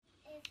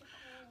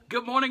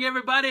Good morning,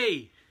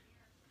 everybody.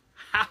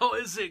 How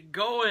is it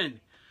going?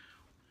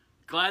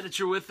 Glad that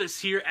you're with us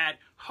here at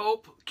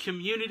Hope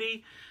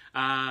Community.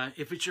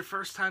 If it's your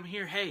first time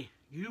here, hey,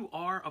 you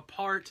are a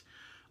part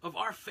of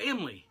our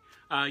family.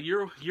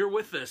 You're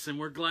with us, and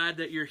we're glad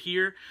that you're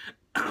here.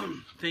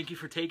 Thank you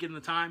for taking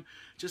the time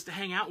just to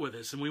hang out with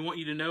us, and we want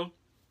you to know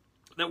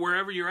that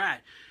wherever you're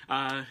at,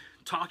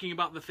 talking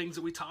about the things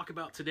that we talk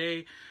about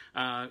today,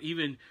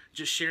 even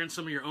just sharing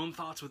some of your own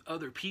thoughts with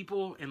other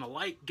people and the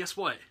like, guess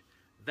what?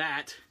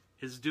 That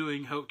is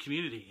doing Hope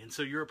Community, and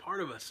so you're a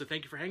part of us, so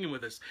thank you for hanging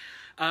with us.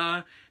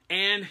 And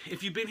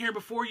if you've been here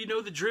before, you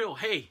know the drill.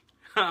 Hey,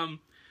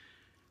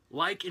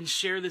 like and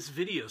share this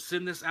video.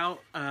 Send this out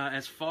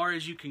as far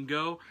as you can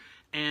go,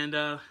 and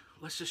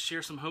let's just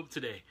share some hope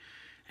today.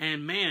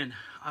 And man,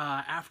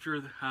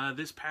 after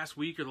this past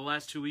week or the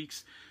last 2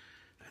 weeks,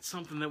 that's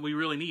something that we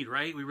really need,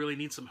 right? We really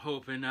need some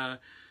hope, and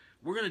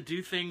we're going to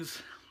do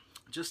things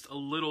just a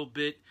little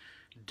bit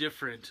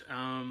different.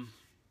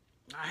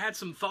 I had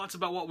some thoughts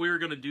about what we were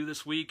going to do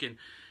this week and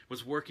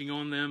was working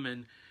on them,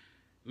 and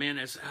man,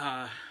 as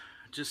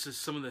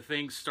some of the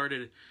things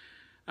started,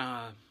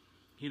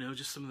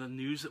 just some of the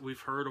news that we've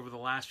heard over the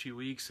last few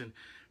weeks and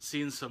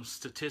seeing some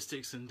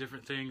statistics and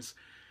different things,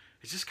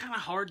 it's just kind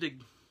of hard to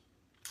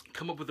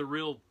come up with a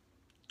real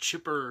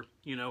chipper,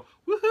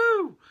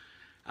 woohoo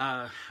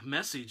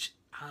message.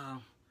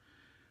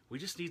 We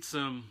just need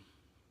some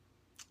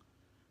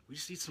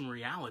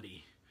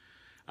reality.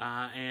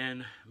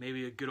 And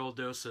maybe a good old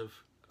dose of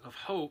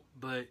hope,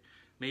 but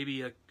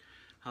maybe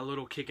a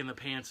little kick in the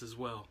pants as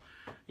well.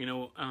 I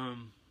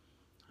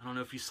don't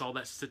know if you saw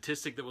that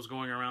statistic that was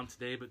going around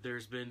today, but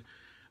there's been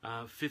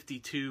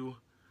 52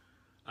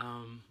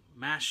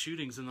 mass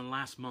shootings in the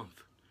last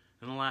month,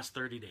 in the last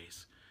 30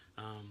 days.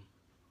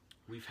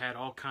 We've had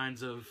all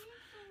kinds of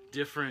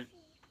different,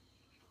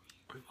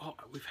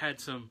 we've had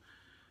some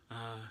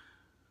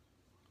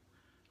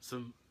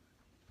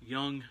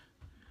young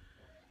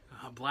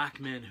black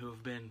men who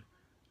have been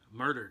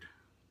murdered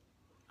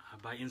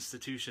by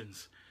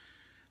institutions.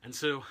 And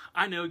so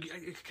I know,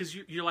 because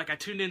you're like, I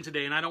tuned in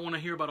today and I don't want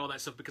to hear about all that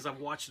stuff because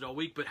I've watched it all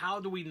week, but how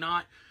do we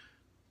not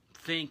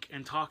think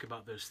and talk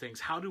about those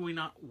things? How do we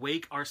not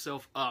wake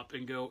ourselves up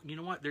and go, you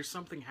know what, there's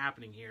something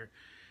happening here?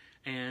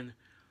 And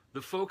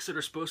the folks that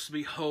are supposed to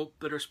be hope,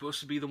 that are supposed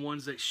to be the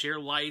ones that share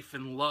life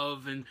and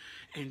love, and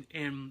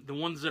the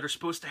ones that are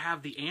supposed to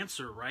have the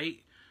answer, right,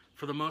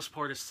 for the most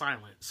part, is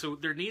silent. So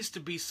there needs to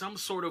be some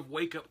sort of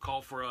wake-up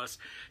call for us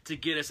to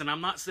get us. And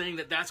I'm not saying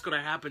that that's going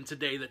to happen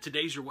today, that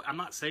today's your... I'm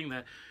not saying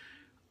that.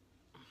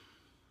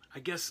 I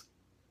guess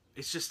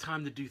it's just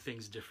time to do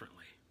things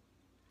differently.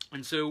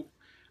 And so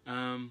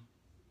I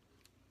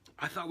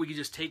thought we could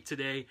just take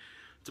today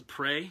to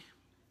pray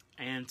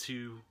and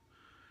to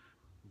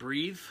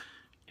breathe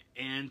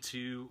and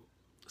to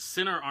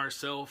center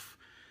ourselves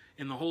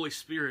in the Holy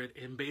Spirit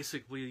and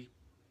basically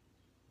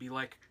be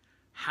like,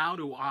 how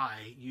do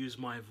I use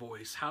my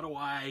voice? How do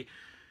I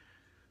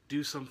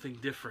do something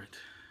different?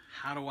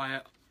 How do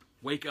I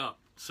wake up,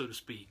 so to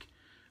speak?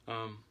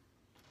 And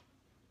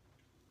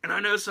I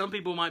know some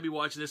people might be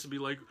watching this and be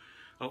like,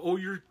 oh,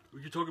 you're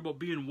talking about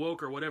being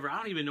woke or whatever. I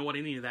don't even know what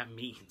any of that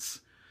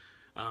means.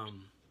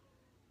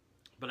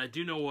 But I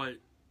do know what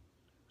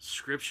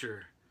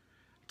Scripture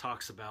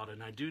talks about,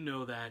 and I do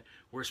know that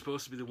we're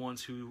supposed to be the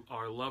ones who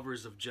are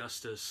lovers of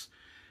justice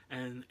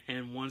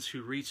and ones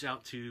who reach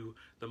out to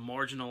the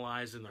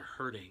marginalized and the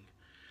hurting.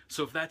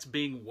 So if that's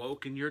being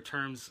woke in your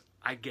terms,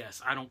 I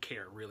guess, I don't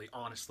care, really,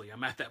 honestly.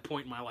 I'm at that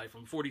point in my life.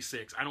 I'm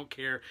 46. I don't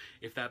care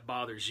if that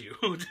bothers you,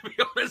 to be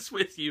honest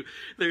with you.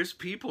 There's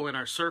people in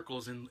our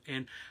circles,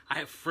 and I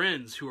have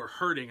friends who are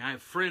hurting. I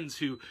have friends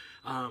who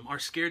are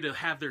scared to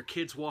have their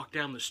kids walk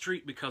down the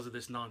street because of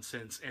this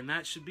nonsense, and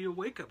that should be a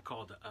wake-up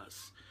call to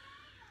us.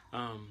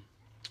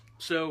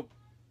 So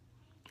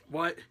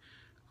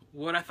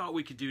what I thought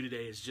we could do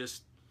today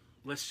is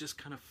let's just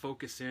kind of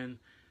focus in,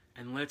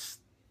 and let's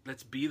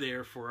be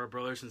there for our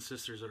brothers and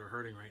sisters that are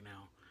hurting right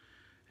now.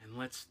 And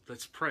let's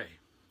pray,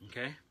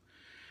 okay?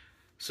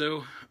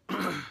 So,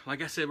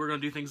 like I said, we're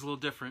going to do things a little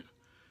different.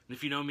 And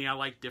if you know me, I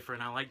like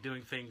different. I like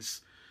doing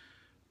things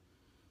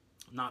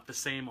not the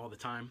same all the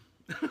time.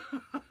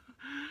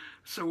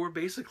 So we're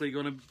basically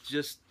going to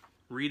just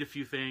read a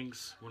few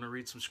things. We're going to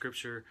read some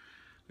scripture.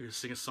 We're going to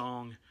sing a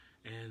song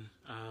and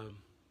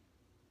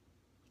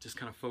just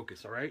kind of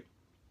focus, all right?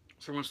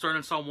 So we're going to start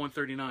in Psalm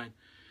 139.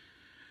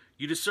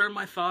 You discern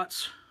my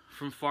thoughts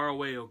from far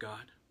away, O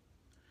God.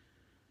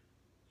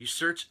 You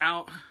search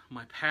out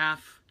my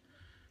path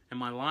and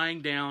my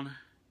lying down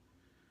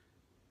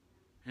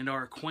and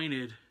are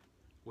acquainted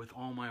with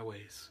all my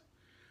ways.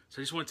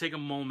 So I just want to take a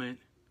moment.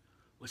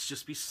 Let's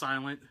just be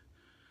silent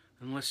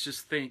and let's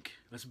just think.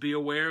 Let's be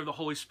aware of the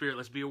Holy Spirit.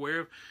 Let's be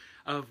aware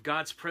of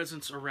God's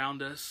presence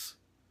around us.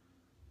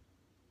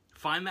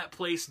 Find that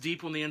place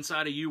deep on the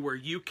inside of you where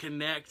you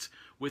connect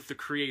with the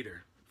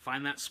Creator.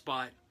 Find that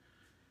spot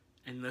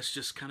and let's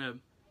just kind of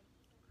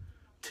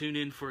tune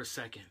in for a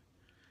second.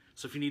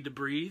 So if you need to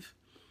breathe,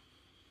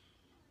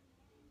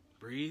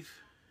 breathe.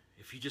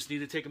 If you just need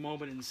to take a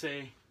moment and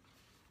say,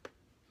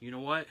 you know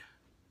what?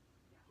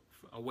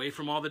 Away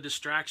from all the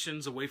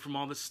distractions, away from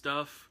all the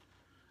stuff,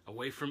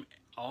 away from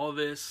all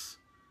this,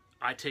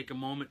 I take a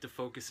moment to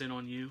focus in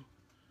on you,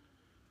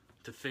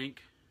 to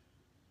think.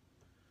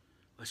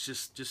 Let's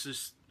just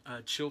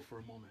chill for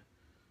a moment.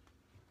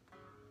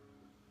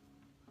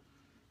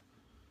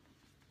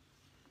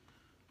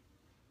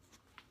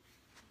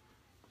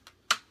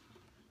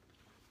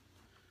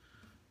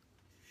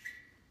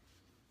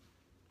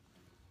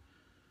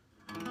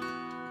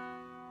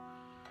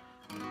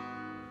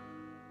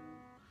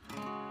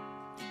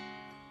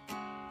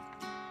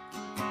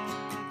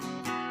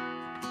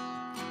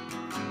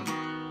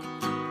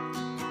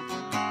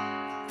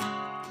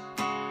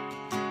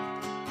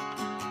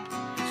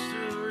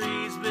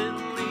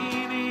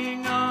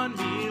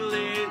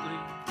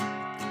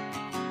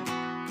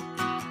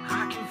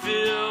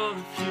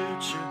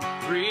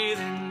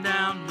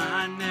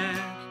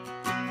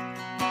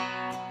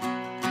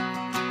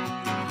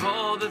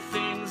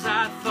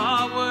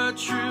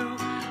 True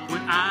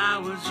when I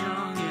was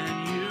young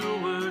and you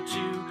were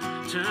too,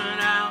 turn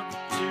out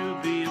to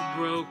be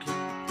broken,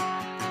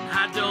 and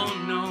I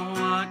don't know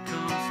what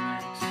comes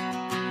next.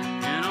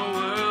 In a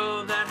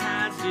world that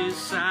has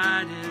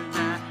decided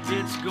that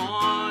it's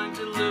going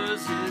to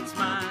lose its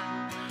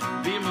mind,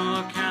 be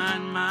more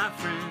kind, my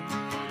friend,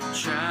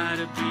 try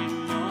to be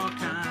more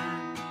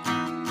kind.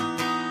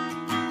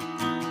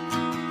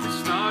 They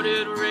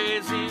started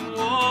raising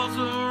walls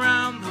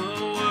around the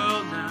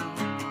world now,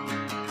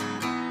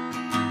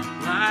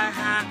 like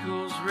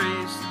hackles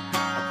raised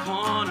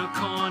upon a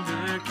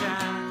corner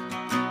cat.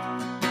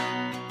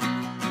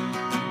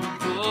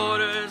 The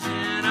borders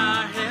in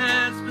our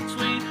heads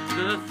between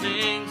the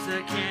things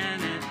that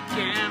can and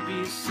can't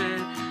be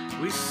said,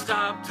 we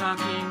stop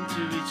talking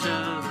to each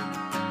other,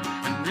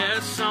 and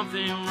there's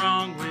something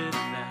wrong with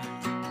that.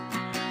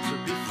 So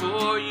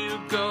before you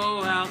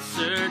go out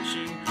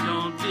searching,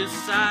 don't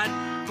decide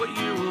what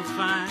you will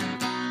find.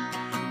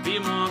 Be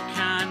more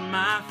kind,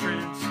 my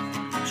friends,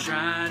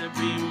 try to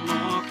be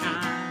more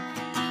kind.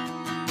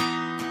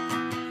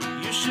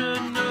 You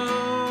should know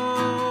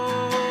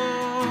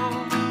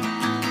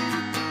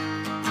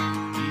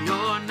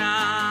you're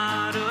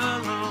not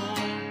alone.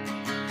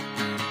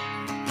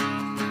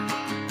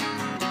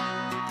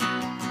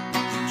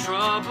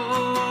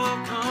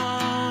 Trouble comes,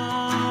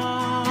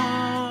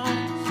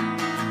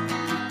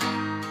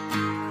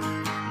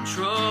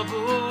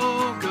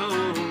 trouble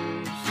goes.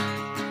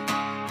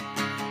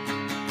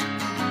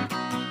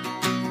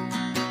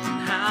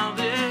 How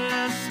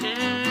this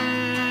ends,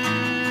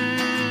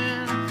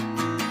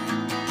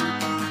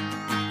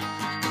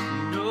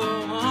 no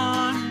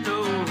one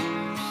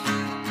knows.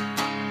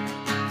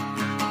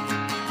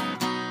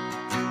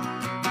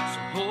 So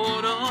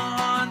hold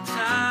on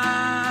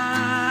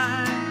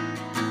tight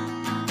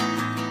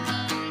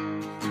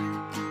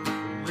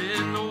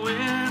when the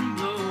wind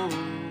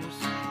blows.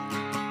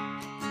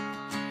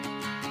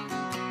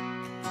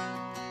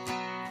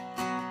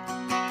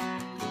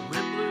 The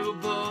wind blew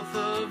both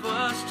of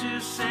us to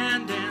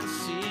sand and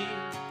sea,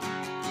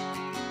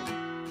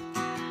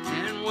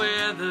 and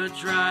where the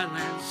dry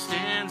land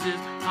stands is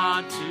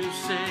hard to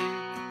say.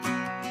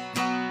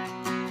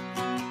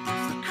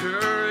 As the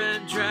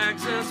current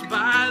drags us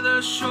by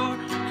the shore,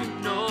 you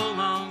can no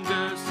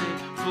longer say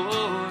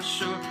for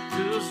sure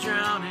who's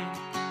drowning,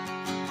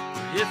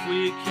 or if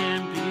we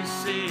can be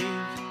saved.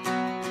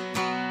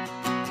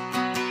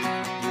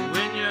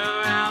 When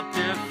you're out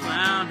there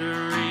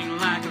floundering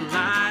like a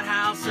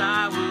lighthouse,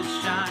 I will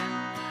shine.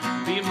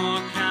 Be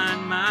more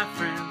kind, my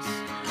friends,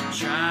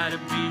 try to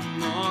be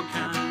more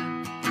kind.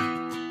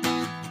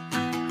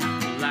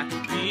 Like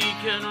a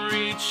beacon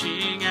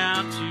reaching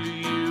out to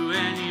you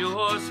and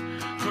yours,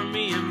 for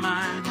me and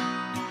mine.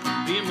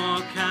 Be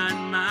more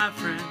kind, my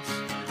friends,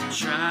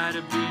 try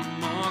to be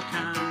more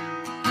kind.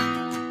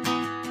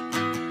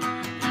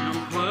 In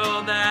a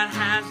world that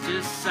has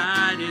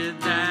decided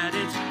that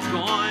it's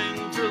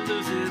going to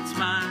lose its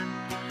mind,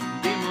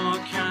 be more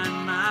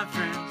kind, my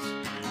friends,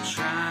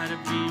 try to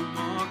be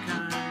more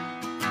kind.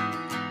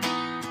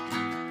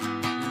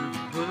 In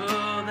a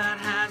world that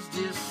has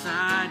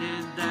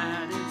decided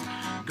that it's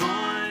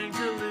going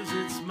to lose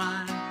its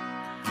mind,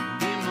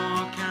 be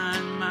more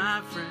kind,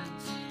 my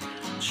friends,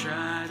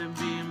 try to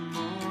be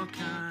more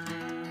kind.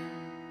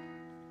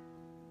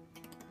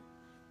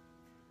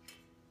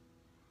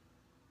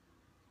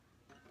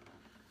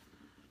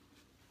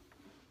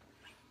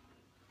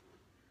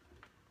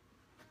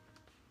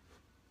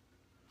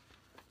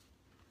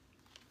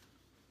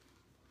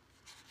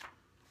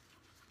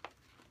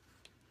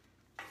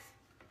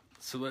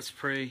 So let's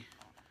pray.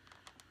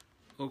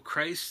 O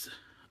Christ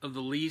of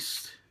the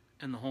least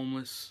and the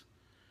homeless,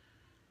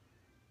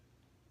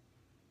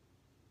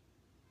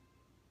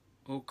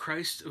 O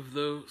Christ of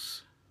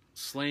those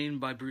slain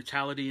by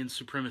brutality and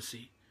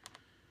supremacy,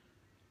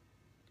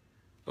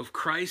 of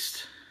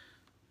Christ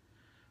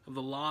of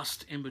the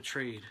lost and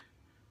betrayed,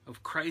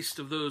 of Christ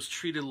of those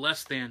treated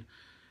less than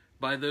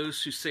by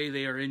those who say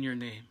they are in your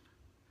name,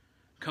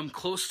 come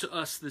close to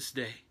us this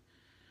day,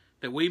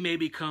 that we may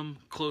become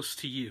close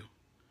to you.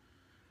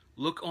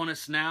 Look on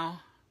us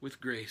now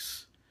with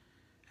grace,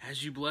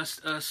 as you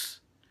blessed us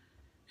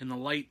in the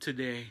light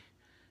today,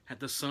 as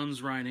the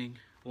sun's rising.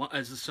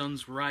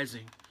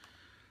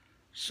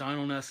 Shine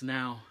on us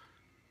now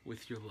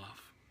with your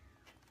love.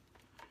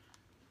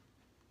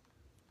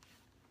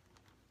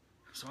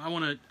 So I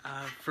want to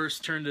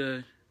first turn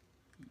to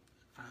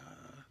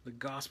the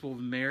Gospel of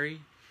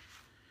Mary.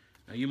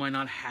 Now, you might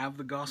not have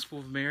the Gospel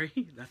of Mary.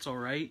 That's all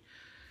right.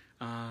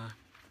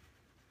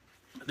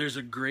 There's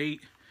a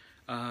great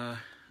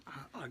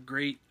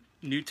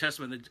New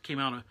Testament that came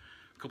out a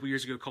couple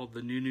years ago called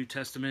the New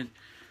Testament.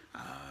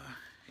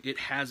 It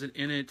has it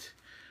in it.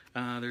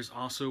 There's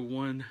also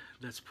one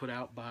that's put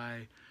out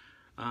by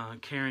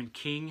Karen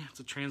King. It's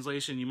a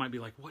translation. You might be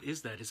like, what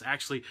is that? It's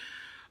actually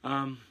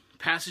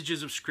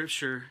passages of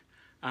Scripture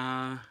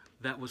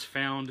that was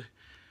found,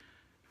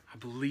 I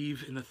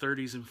believe, in the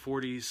 30s and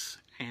 40s,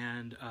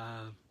 and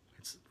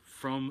it's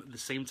from the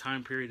same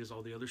time period as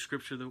all the other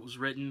Scripture that was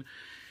written.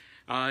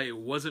 It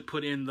wasn't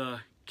put in the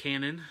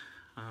canon.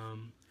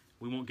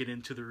 We won't get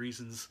into the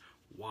reasons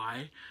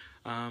why,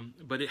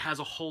 but it has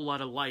a whole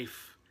lot of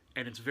life,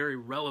 and it's very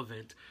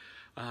relevant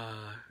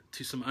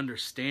to some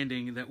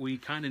understanding that we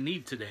kind of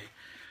need today.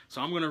 So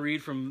I'm going to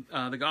read from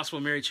the Gospel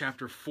of Mary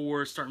chapter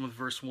 4, starting with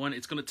verse 1.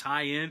 It's going to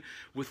tie in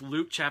with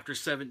Luke chapter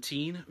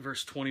 17,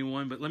 verse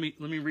 21. But let me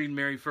read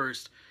Mary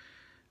first.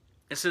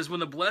 It says, "When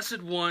the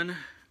Blessed One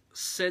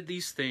said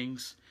these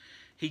things,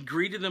 he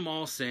greeted them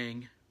all,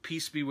 saying,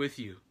 'Peace be with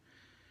you.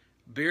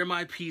 Bear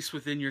my peace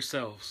within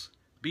yourselves.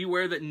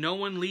 Beware that no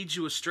one leads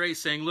you astray,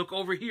 saying, look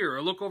over here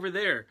or look over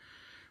there.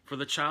 For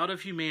the child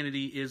of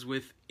humanity is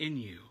within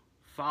you.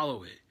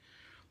 Follow it.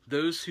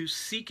 Those who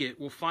seek it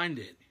will find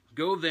it.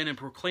 Go then and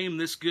proclaim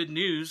this good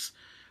news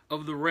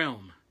of the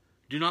realm.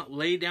 Do not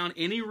lay down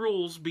any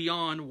rules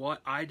beyond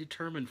what I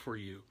determine for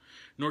you,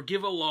 nor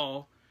give a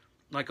law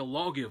like a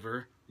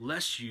lawgiver,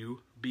 lest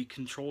you be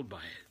controlled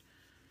by it.'"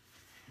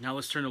 Now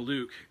let's turn to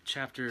Luke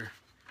chapter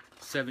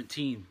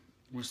 17.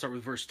 We're going to start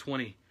with verse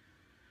 20.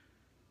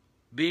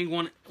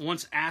 "Being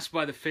once asked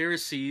by the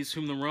Pharisees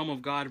whom the realm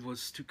of God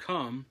was to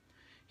come,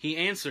 he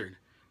answered,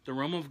 'The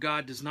realm of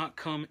God does not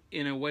come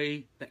in a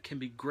way that can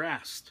be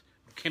grasped,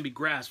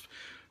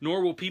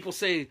 nor will people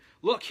say,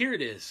 look, here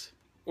it is,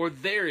 or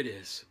there it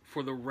is,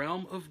 for the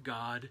realm of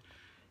God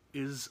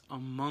is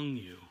among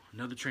you.'"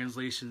 Another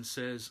translation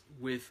says,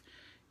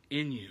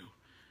 "within you."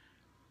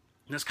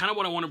 And that's kind of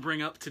what I want to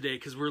bring up today,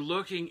 because we're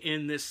looking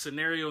in this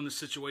scenario, in this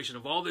situation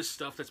of all this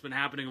stuff that's been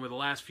happening over the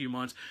last few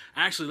months.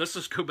 Actually, let's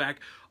just go back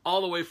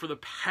all the way for the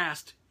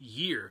past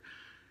year.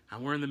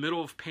 And we're in the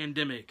middle of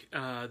pandemic.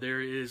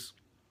 There is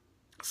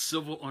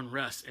civil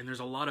unrest, and there's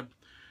a lot of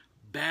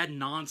bad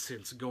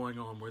nonsense going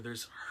on where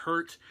there's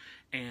hurt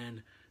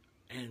and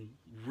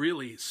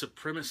really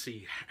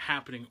supremacy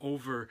happening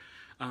over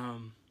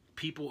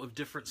people of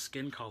different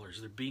skin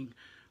colors. They're being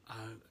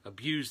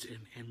abused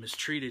and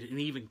mistreated and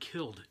even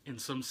killed in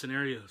some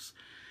scenarios.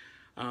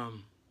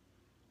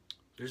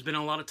 There's been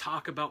a lot of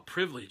talk about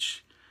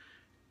privilege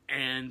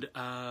and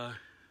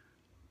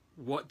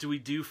what do we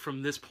do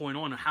from this point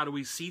on? How do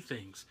we see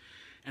things?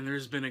 And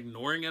there's been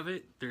ignoring of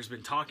it. There's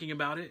been talking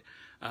about it.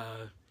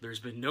 There's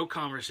been no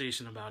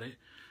conversation about it,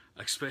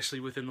 especially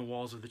within the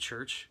walls of the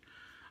church.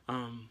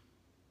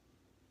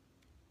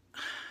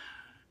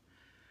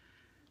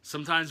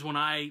 Sometimes when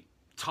I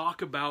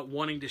talk about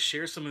wanting to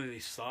share some of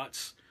these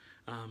thoughts,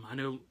 I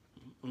know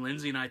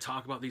Lindsay and I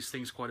talk about these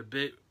things quite a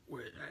bit,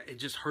 where it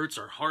just hurts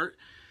our heart.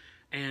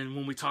 And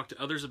when we talk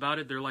to others about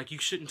it, they're like, you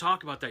shouldn't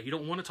talk about that. You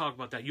don't want to talk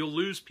about that. You'll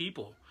lose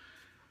people.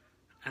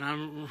 And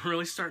I'm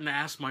really starting to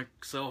ask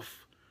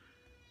myself,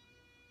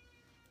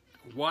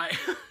 why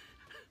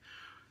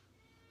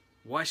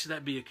should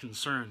that be a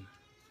concern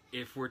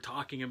if we're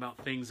talking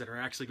about things that are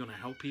actually going to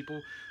help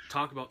people,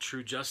 talk about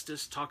true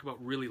justice, talk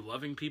about really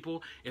loving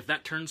people? If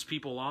that turns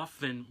people off,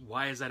 then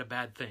why is that a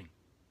bad thing?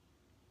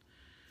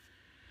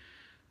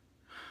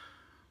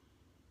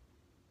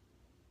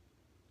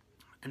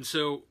 And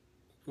so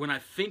when I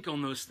think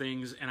on those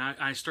things and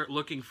I start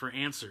looking for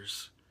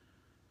answers,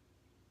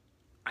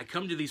 I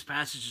come to these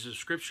passages of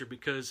Scripture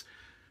because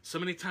so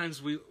many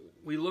times we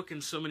look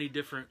in so many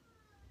different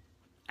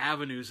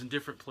avenues and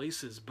different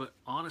places, but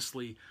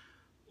honestly,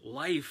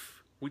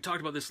 life, we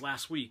talked about this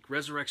last week,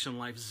 resurrection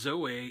life,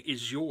 Zoe,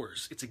 is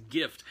yours. It's a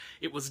gift.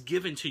 It was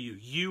given to you.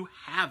 You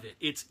have it.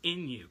 It's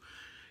in you.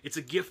 It's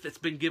a gift that's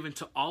been given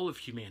to all of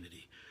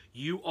humanity.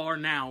 You are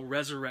now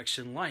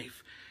resurrection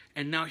life.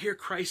 And now here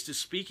Christ is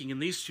speaking in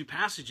these two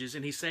passages,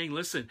 and he's saying,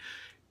 listen,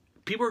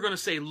 people are going to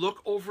say,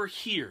 look over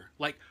here.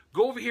 Like,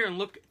 go over here and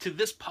look to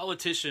this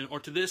politician or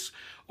to this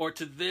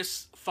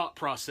thought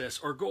process,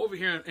 or go over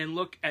here and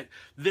look at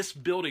this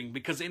building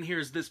because in here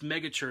is this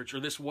mega church or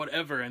this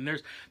whatever, and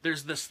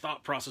there's this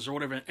thought process or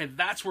whatever, and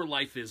that's where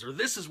life is, or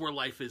this is where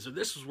life is, or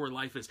this is where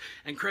life is.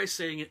 And Christ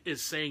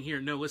is saying here,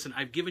 no, listen,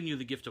 I've given you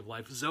the gift of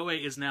life.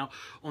 Zoe is now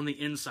on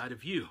the inside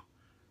of you.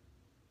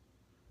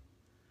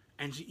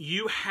 And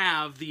you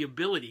have the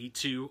ability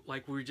to,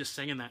 like we were just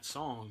saying in that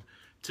song,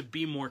 to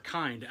be more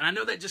kind. And I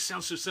know that just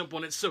sounds so simple,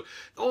 and it's so,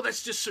 oh,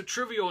 that's just so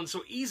trivial and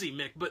so easy,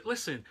 Mick. But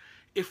listen,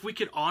 if we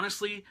could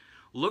honestly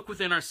look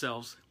within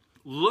ourselves,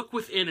 look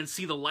within and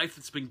see the life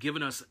that's been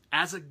given us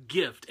as a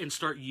gift and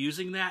start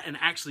using that and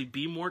actually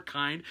be more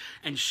kind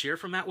and share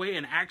from that way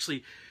and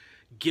actually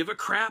give a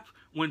crap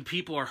when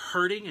people are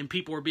hurting and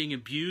people are being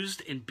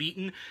abused and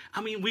beaten. I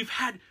mean, we've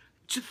had,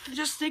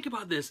 just think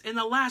about this. In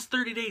the last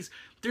 30 days,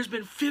 there's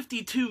been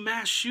 52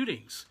 mass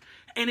shootings.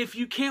 And if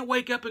you can't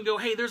wake up and go,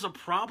 hey, there's a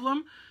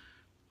problem,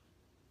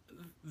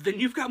 then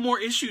you've got more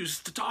issues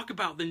to talk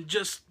about than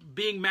just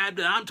being mad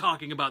that I'm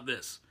talking about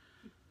this.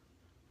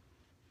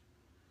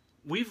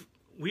 We've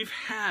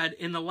had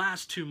in the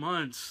last 2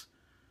 months,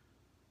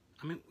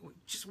 I mean,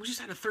 we just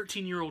had a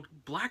 13-year-old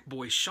black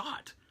boy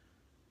shot.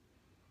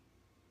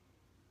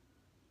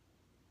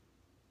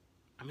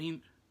 I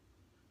mean,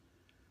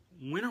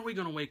 when are we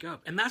going to wake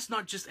up? And that's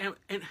not just,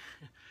 and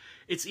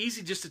it's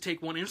easy just to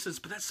take one instance,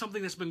 but that's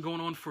something that's been going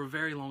on for a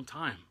very long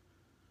time.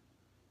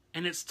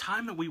 And it's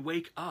time that we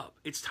wake up.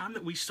 It's time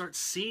that we start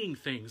seeing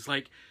things.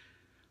 Like,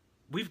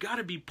 we've got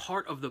to be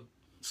part of the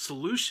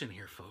solution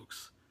here,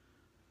 folks.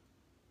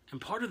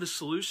 And part of the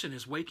solution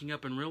is waking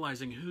up and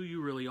realizing who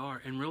you really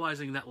are and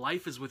realizing that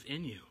life is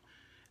within you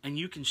and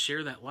you can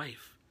share that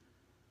life.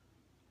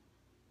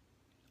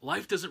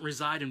 Life doesn't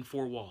reside in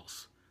four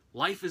walls.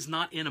 Life is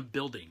not in a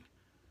building.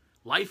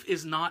 Life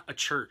is not a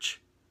church.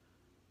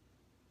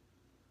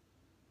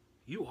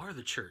 You are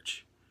the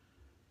church.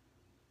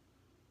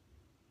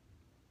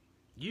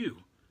 You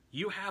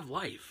have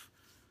life.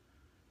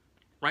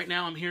 Right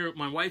now I'm here,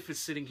 my wife is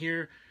sitting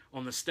here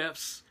on the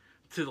steps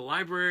to the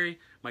library.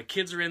 My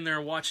kids are in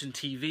there watching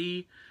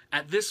TV.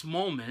 At this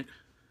moment,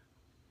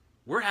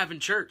 we're having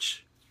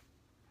church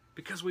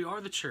because we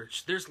are the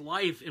church. There's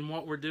life in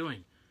what we're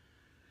doing.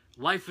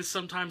 Life is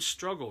sometimes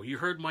struggle. You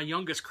heard my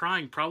youngest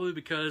crying probably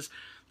because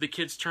the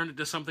kids turned it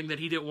to something that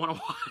he didn't want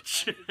to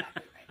watch. That's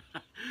exactly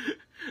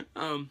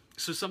right.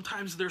 So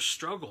sometimes there's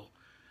struggle.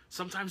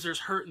 Sometimes there's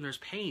hurt and there's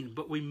pain,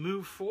 but we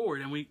move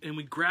forward and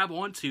we grab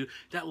onto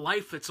that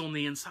life that's on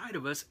the inside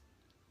of us.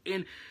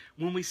 And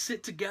when we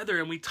sit together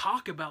and we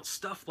talk about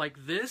stuff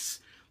like this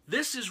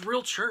is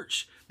real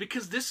church,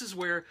 because this is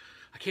where,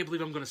 I can't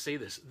believe I'm going to say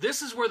this,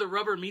 this is where the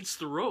rubber meets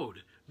the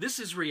road. This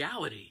is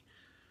reality.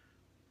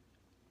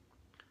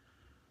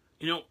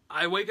 You know,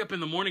 I wake up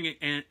in the morning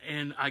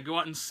and I go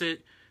out and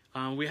sit.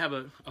 We have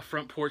a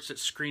front porch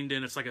that's screened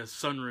in. It's like a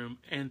sunroom.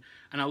 And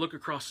I look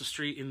across the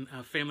street, and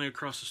a family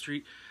across the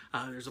street.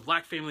 There's a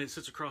black family that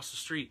sits across the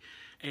street.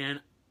 And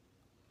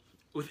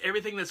with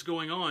everything that's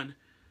going on,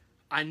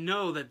 I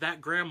know that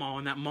grandma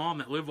and that mom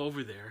that live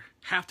over there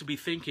have to be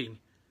thinking,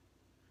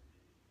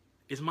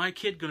 is my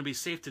kid going to be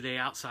safe today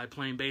outside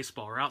playing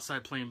baseball or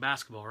outside playing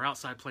basketball or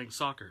outside playing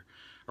soccer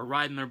or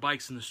riding their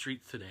bikes in the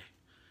street today?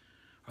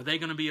 Are they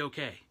going to be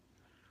okay?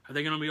 Are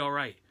they going to be all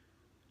right?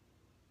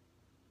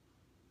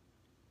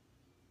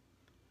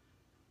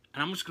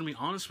 And I'm just going to be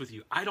honest with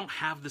you. I don't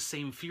have the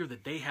same fear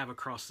that they have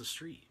across the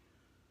street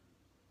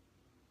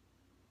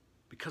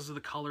because of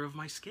the color of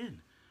my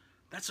skin.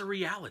 That's a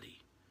reality.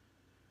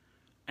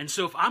 And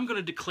so if I'm going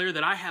to declare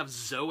that I have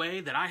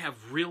Zoe, that I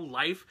have real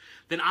life,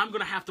 then I'm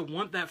going to have to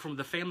want that from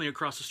the family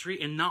across the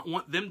street and not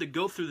want them to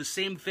go through the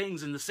same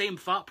things and the same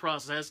thought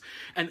process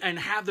and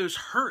have those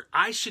hurt.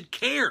 I should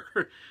care.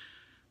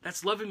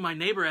 That's loving my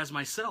neighbor as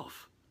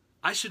myself.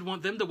 I should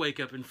want them to wake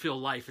up and feel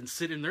life and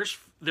sit in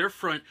their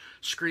front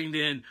screened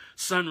in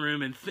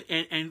sunroom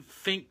and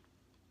think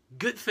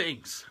good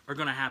things are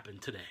going to happen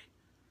today.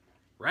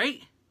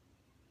 Right?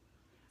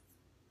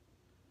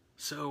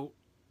 So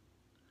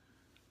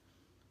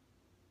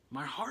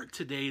my heart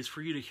today is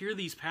for you to hear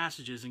these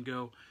passages and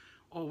go,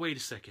 oh, wait a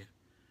second.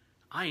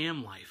 I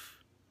am life.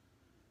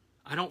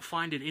 I don't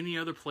find it any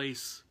other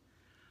place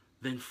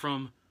than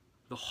from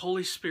the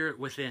Holy Spirit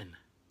within.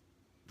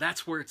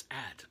 That's where it's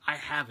at. I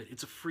have it.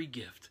 It's a free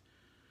gift.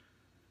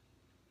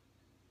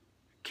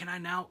 Can I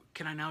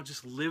now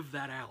just live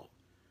that out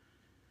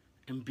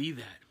and be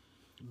that?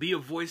 Be a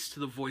voice to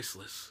the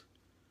voiceless.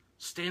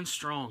 Stand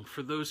strong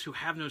for those who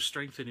have no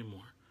strength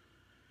anymore.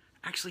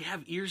 Actually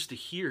have ears to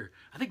hear.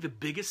 I think the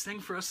biggest thing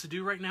for us to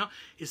do right now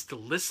is to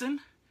listen,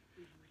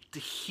 to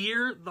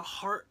hear the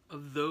heart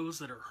of those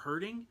that are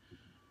hurting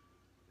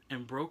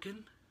and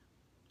broken,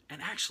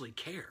 and actually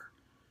care.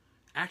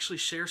 Actually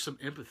share some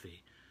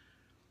empathy.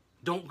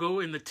 Don't go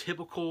in the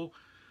typical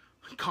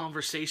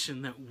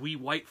conversation that we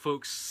white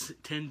folks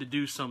tend to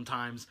do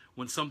sometimes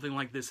when something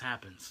like this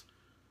happens.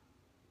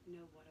 No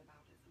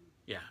whataboutism.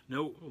 Yeah,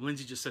 no,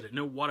 Lindsay just said it,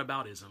 no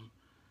whataboutism.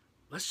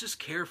 Let's just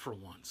care for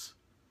once.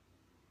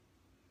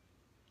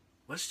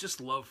 Let's just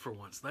love for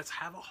once. Let's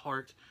have a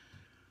heart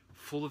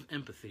full of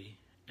empathy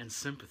and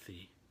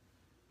sympathy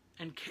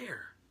and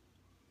care.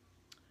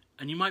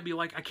 And you might be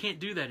like, I can't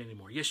do that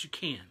anymore. Yes, you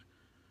can.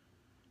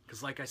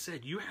 Because like I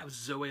said, you have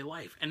Zoe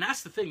life. And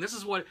that's the thing. This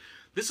is what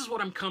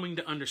I'm coming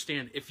to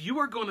understand. If you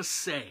are going to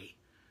say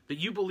that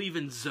you believe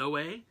in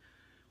Zoe,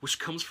 which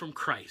comes from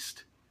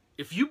Christ,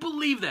 if you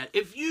believe that,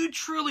 if you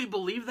truly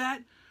believe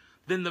that,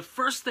 then the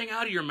first thing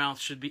out of your mouth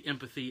should be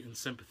empathy and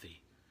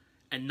sympathy.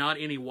 and not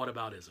any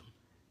whataboutism.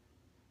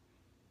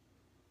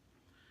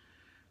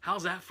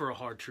 How's that for a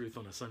hard truth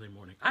on a Sunday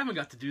morning? I haven't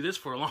got to do this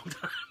for a long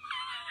time.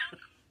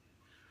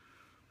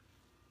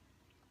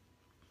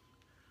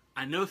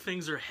 I know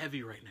things are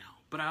heavy right now,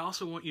 but I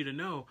also want you to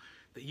know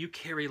that you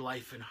carry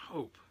life and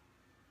hope.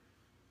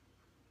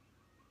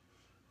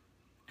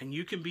 And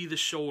you can be the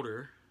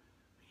shoulder.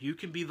 You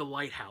can be the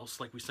lighthouse,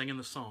 like we sang in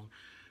the song.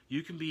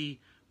 You can be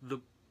the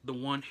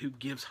one who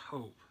gives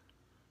hope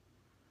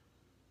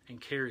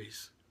and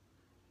carries.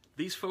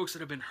 These folks that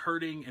have been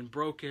hurting and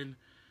broken,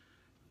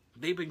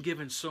 they've been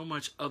given so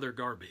much other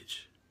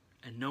garbage.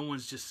 And no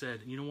one's just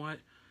said, you know what?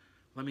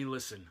 Let me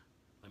listen.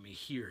 Let me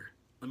hear.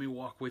 Let me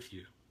walk with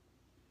you.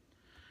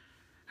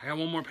 I got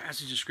one more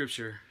passage of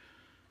scripture.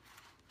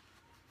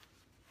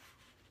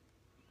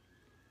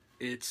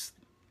 It's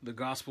the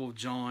Gospel of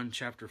John,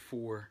 chapter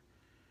 4.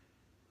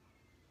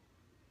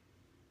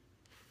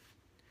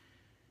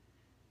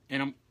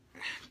 And I'm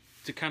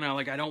to kind of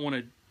like, I don't want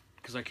to,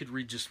 because I could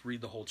just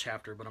read the whole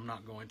chapter, but I'm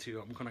not going to.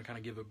 I'm going to kind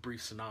of give a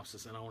brief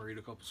synopsis, and I want to read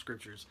a couple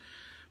scriptures.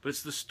 But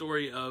it's the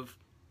story of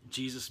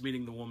Jesus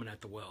meeting the woman at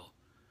the well.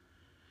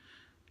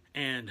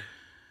 And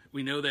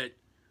we know that,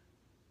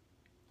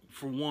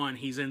 for one,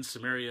 he's in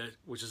Samaria,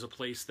 which is a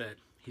place that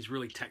he's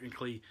really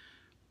technically,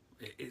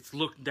 it's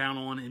looked down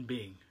on in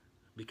being,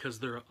 because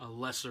they're a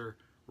lesser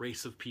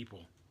race of people.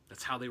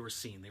 That's how they were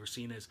seen. They were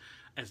seen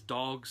as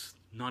dogs,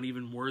 not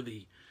even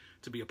worthy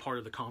to be a part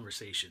of the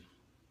conversation.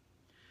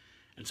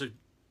 And so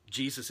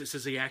Jesus, it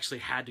says he actually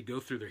had to go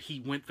through there.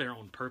 He went there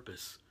on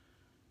purpose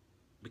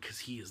because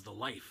he is the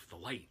life, the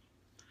light.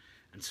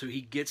 And so he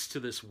gets to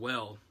this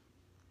well,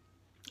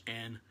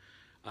 and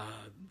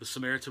the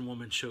Samaritan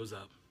woman shows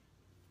up.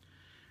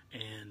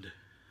 And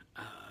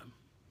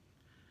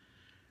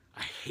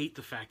I hate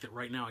the fact that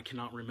right now I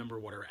cannot remember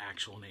what her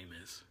actual name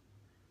is.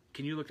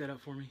 Can you look that up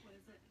for me? What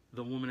is it?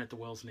 The woman at the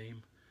well's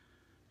name.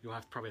 You'll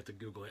probably have to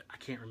Google it. I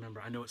can't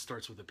remember. I know it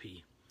starts with a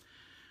P.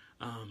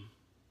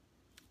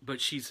 But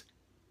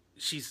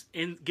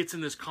gets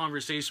in this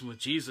conversation with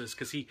Jesus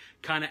because he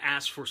kind of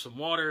asks for some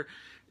water,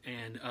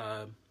 and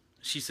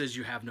she says,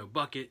 "You have no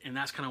bucket," and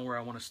that's kind of where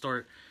I want to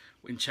start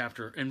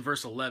in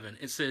verse 11.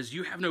 It says,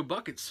 "You have no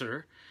bucket,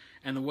 sir,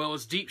 and the well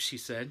is deep," she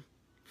said.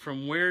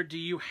 "From where do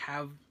you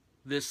have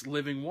this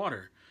living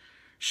water?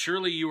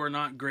 Surely you are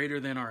not greater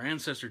than our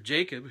ancestor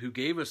Jacob, who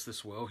gave us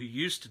this well, who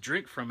used to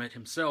drink from it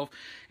himself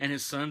and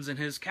his sons and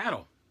his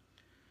cattle."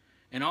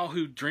 "And all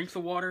who drink the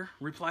water,"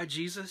 replied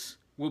Jesus,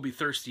 "will be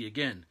thirsty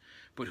again.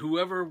 But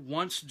whoever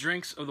once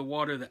drinks of the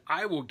water that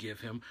I will give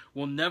him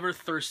will never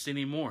thirst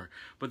any more.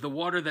 But the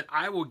water that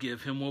I will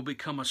give him will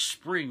become a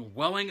spring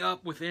welling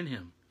up within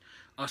him,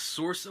 a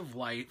source of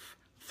life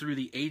through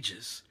the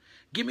ages."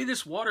 "Give me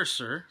this water,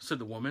 sir," said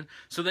the woman,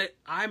 "so that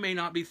I may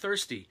not be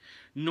thirsty,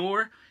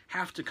 nor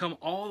have to come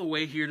all the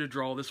way here to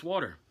draw this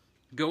water."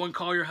 "Go and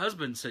call your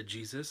husband," said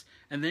Jesus,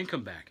 "and then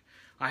come back."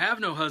 "I have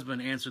no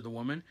husband," answered the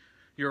woman.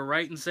 "You are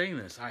right in saying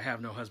this. I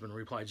have no husband,"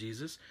 replied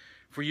Jesus.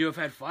 "For you have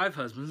had 5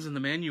 husbands, and the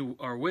man you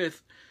are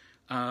with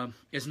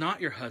is not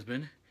your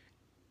husband.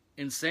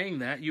 In saying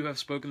that, you have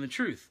spoken the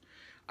truth."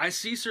 "I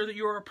see, sir, that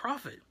you are a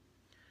prophet,"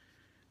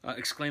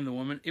 exclaimed the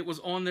woman. "It was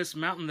on this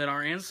mountain that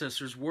our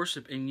ancestors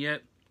worshipped, and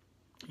yet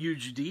you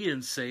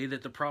Judeans say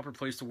that the proper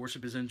place to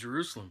worship is in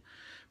Jerusalem."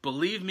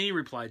 "Believe me,"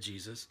 replied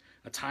Jesus,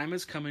 "a time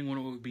is coming when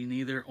it will be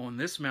neither on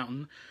this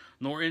mountain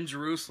nor in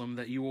Jerusalem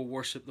that you will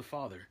worship the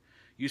Father.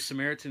 You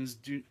Samaritans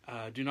do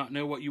not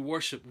know what you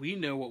worship. We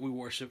know what we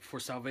worship, for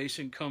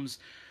salvation comes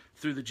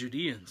through the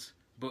Judeans.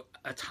 But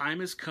a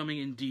time is coming,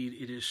 indeed,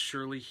 it is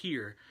surely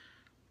here,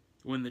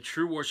 when the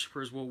true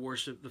worshipers will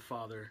worship the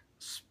Father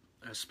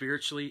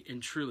spiritually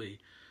and truly,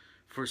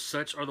 for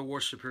such are the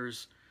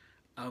worshipers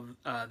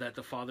that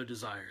the Father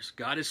desires.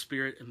 God is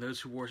spirit, and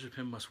those who worship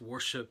him must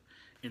worship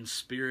in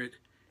spirit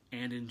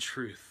and in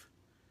truth."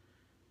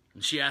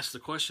 And she asks the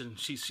question,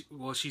 she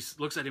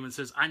looks at him and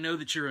says, "I know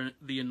that you're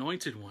the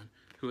anointed one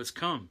who has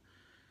come.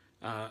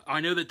 I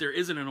know that there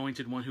is an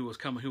anointed one who has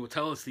come, who will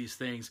tell us these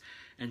things."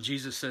 And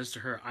Jesus says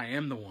to her, "I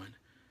am the one."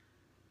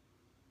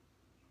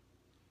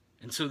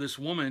 And so this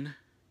woman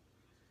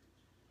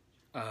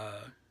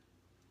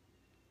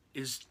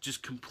is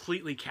just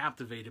completely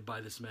captivated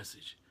by this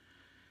message.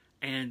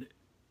 And,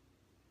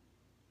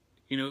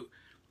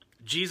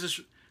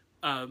 Jesus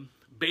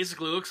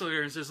basically looks at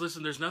her and says,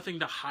 "Listen, there's nothing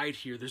to hide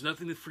here. There's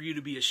nothing for you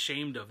to be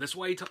ashamed of." That's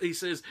why he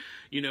says,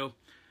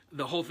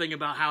 the whole thing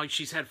about how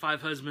she's had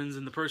 5 husbands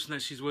and the person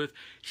that she's with,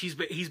 he's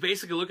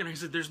basically looking at her and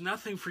said, "There's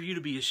nothing for you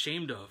to be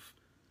ashamed of.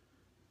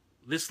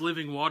 This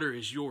living water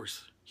is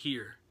yours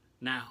here,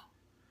 now."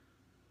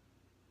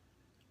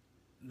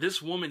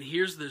 This woman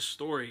hears this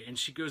story, and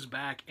she goes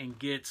back and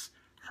gets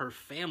her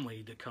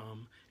family to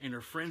come and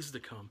her friends to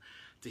come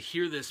to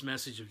hear this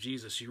message of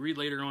Jesus. You read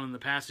later on in the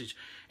passage,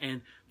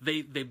 and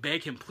they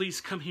beg him,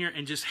 "Please come here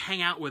and just hang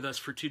out with us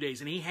for 2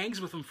 days." And he hangs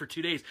with them for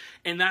 2 days,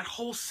 and that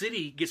whole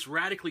city gets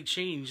radically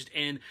changed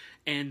and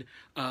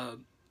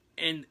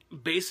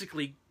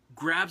basically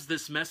grabs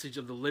this message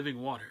of the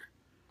living water.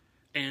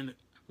 And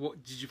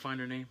what did you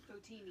find her name?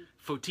 Fotini.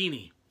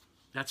 Fotini.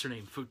 That's her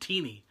name,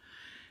 Fotini.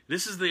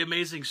 This is the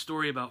amazing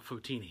story about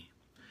Fotini.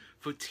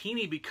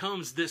 Fotini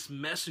becomes this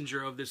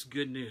messenger of this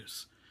good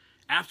news.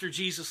 After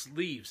Jesus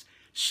leaves,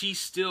 she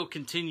still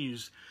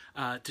continues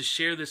to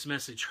share this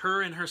message,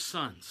 her and her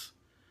sons.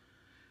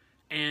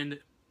 And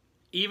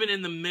even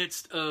in the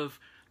midst of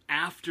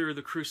after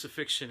the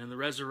crucifixion and the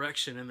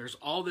resurrection, and there's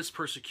all this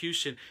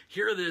persecution,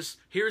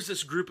 here's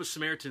this group of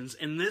Samaritans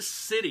in this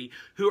city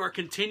who are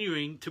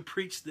continuing to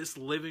preach this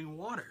living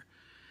water.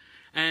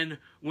 And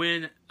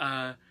when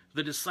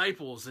the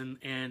disciples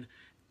and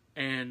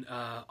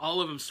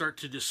all of them start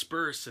to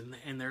disperse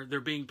and they're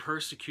being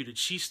persecuted,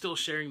 she's still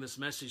sharing this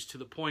message to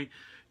the point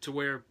to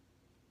where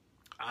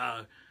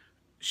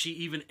she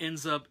even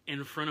ends up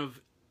in front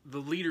of the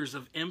leaders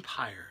of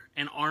empire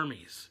and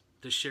armies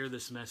to share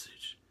this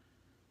message.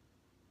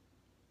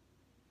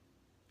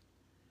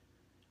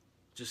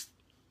 Just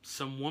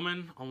some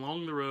woman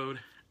along the road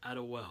at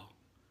a well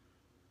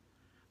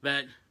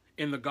that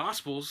in the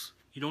Gospels,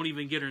 you don't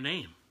even get her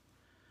name.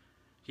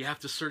 You have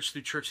to search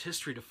through church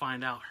history to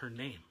find out her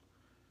name.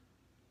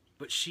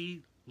 But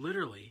she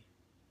literally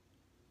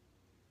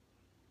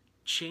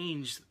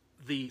changed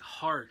the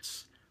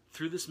hearts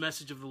through this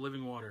message of the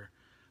living water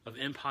of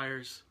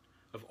empires,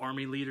 of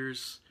army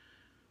leaders,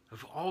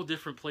 of all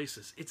different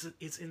places.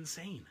 It's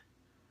insane.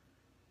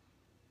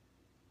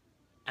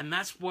 And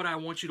that's what I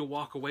want you to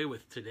walk away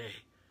with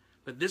today.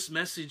 That this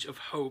message of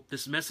hope,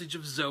 this message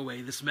of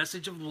Zoe, this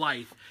message of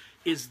life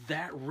is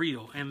that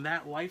real and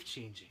that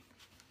life-changing.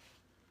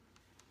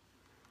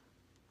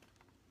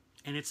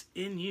 And it's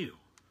in you.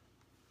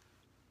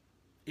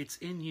 It's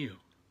in you.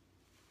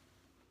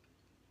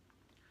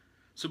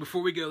 So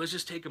before we go, let's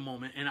just take a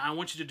moment, and I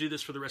want you to do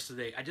this for the rest of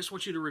the day. I just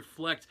want you to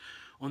reflect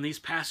on these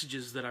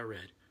passages that I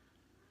read.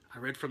 I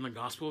read from the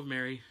Gospel of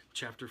Mary,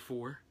 chapter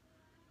 4.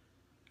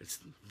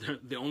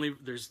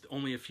 There's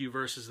only a few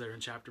verses there in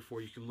chapter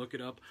 4. You can look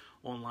it up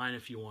online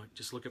if you want.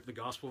 Just look up the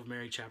Gospel of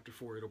Mary, chapter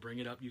 4. It'll bring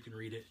it up. You can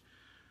read it.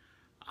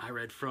 I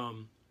read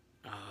from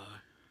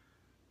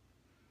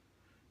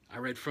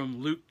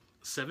Luke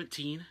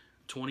 17,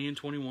 20 and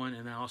 21,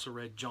 and I also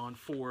read John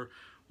 4,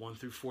 1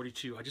 through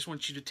 42. I just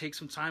want you to take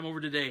some time over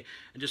today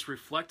and just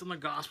reflect on the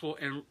gospel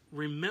and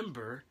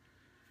remember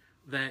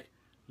that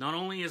not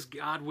only is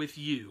God with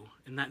you,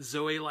 and that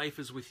Zoe life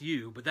is with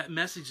you, but that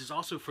message is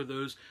also for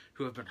those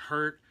who have been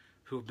hurt,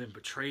 who have been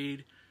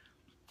betrayed,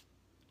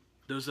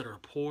 those that are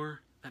poor.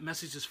 That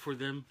message is for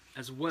them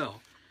as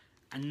well.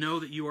 And know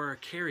that you are a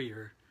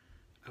carrier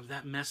of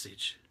that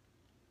message.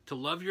 To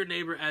love your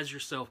neighbor as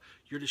yourself,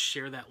 you're to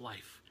share that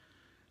life.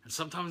 And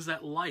sometimes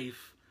that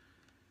life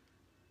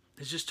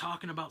is just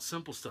talking about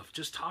simple stuff,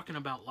 just talking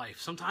about life.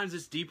 Sometimes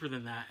it's deeper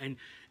than that,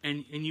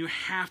 and you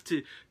have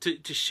to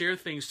share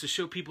things to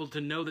show people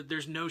to know that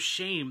there's no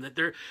shame,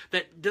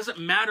 that doesn't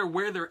matter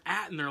where they're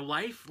at in their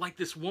life. Like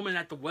this woman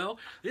at the well,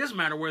 it doesn't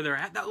matter where they're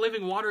at. That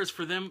living water is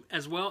for them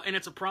as well, and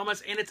it's a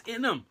promise, and it's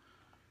in them,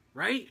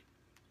 right?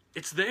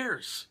 It's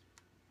theirs.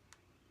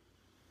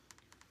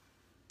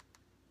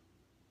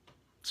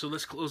 So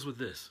let's close with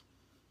this.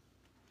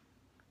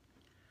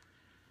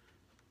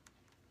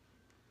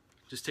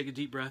 Just take a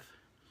deep breath.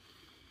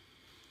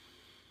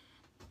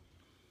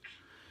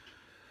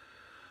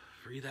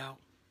 Breathe out.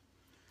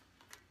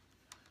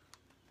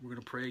 We're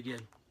going to pray again.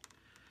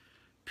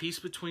 Peace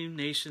between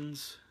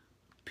nations,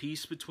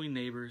 peace between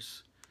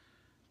neighbors,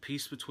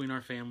 peace between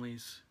our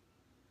families,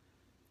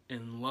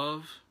 in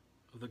love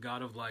of the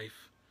God of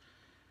life.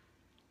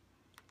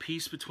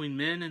 Peace between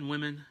men and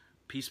women,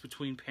 peace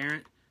between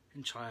parent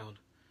and child,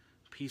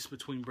 peace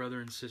between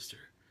brother and sister.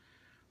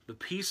 The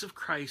peace of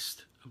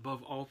Christ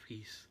above all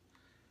peace.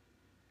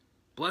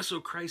 Bless,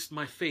 O Christ,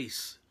 my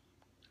face.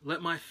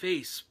 Let my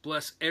face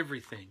bless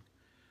everything.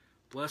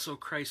 Bless, O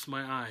Christ,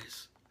 my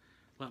eyes.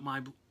 Let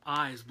my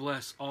eyes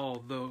bless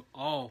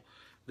all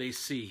they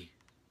see.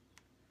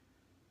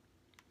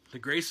 The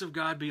grace of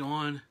God be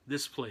on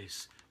this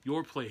place,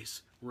 your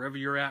place, wherever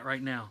you're at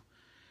right now,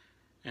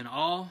 and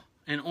on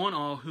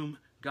all whom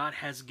God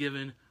has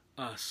given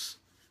us,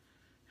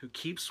 who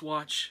keeps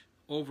watch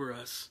over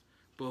us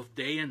both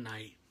day and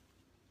night.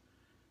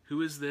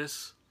 Who is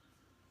this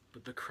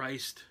but the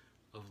Christ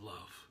of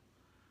love?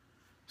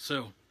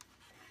 So,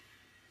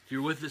 if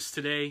you're with us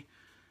today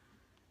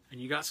and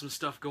you got some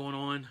stuff going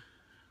on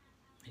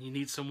and you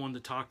need someone to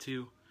talk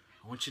to,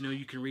 I want you to know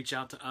you can reach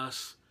out to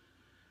us.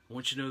 I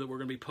want you to know that we're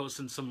going to be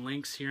posting some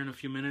links here in a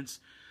few minutes,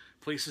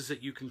 places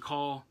that you can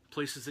call,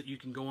 places that you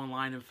can go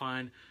online and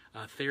find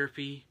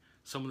therapy,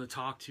 someone to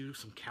talk to,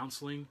 some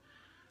counseling.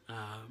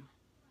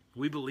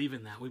 We believe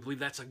in that. We believe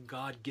that's a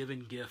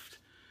God-given gift.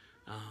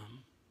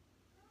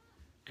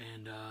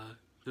 And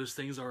those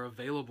things are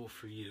available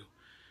for you.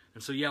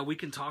 And so, yeah, we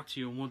can talk to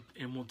you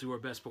and we'll do our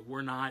best, but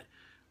we're not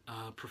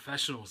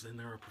professionals, and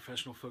there are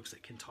professional folks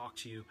that can talk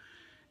to you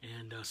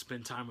and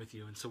spend time with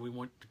you. And so we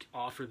want to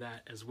offer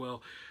that as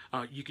well.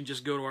 You can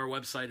just go to our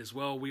website as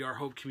well,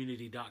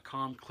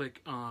 wearehopecommunity.com,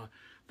 click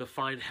the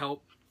Find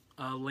Help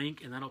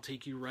link, and that'll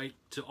take you right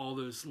to all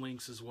those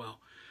links as well.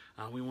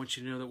 We want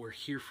you to know that we're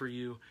here for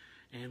you,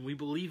 and we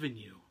believe in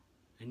you.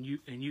 and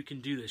you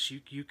can do this.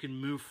 You can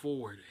move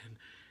forward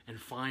and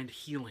find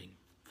healing,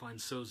 find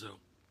sozo.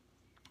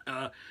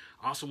 I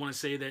also want to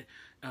say that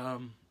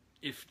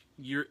if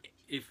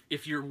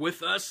you're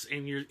with us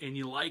and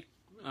you like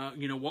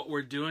what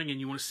we're doing, and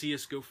you want to see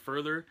us go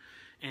further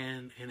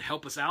and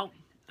help us out,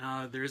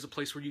 there is a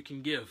place where you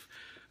can give.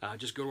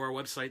 Just go to our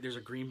website. There's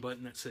a green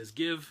button that says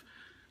give,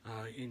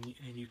 and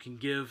you can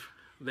give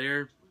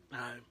there.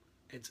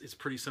 It's a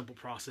pretty simple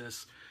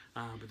process,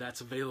 but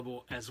that's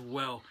available as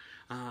well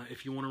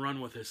if you want to run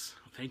with us.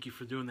 Thank you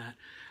for doing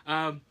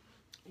that.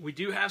 We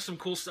do have some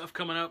cool stuff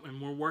coming up, and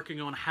we're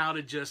working on how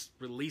to just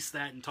release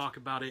that and talk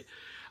about it.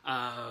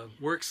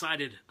 We're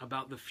excited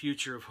about the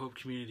future of Hope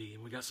Community,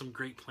 and we got some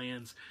great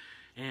plans,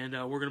 and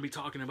we're going to be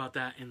talking about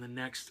that in the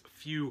next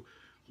few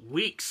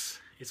weeks.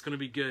 It's going to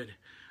be good.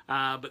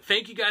 But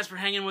thank you guys for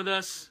hanging with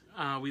us.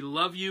 We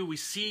love you. We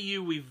see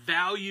you. We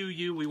value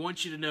you. We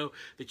want you to know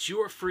that you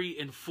are free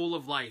and full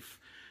of life.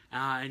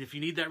 And if you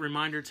need that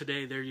reminder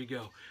today, there you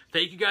go.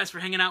 Thank you guys for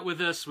hanging out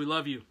with us. We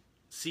love you.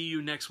 See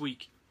you next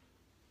week.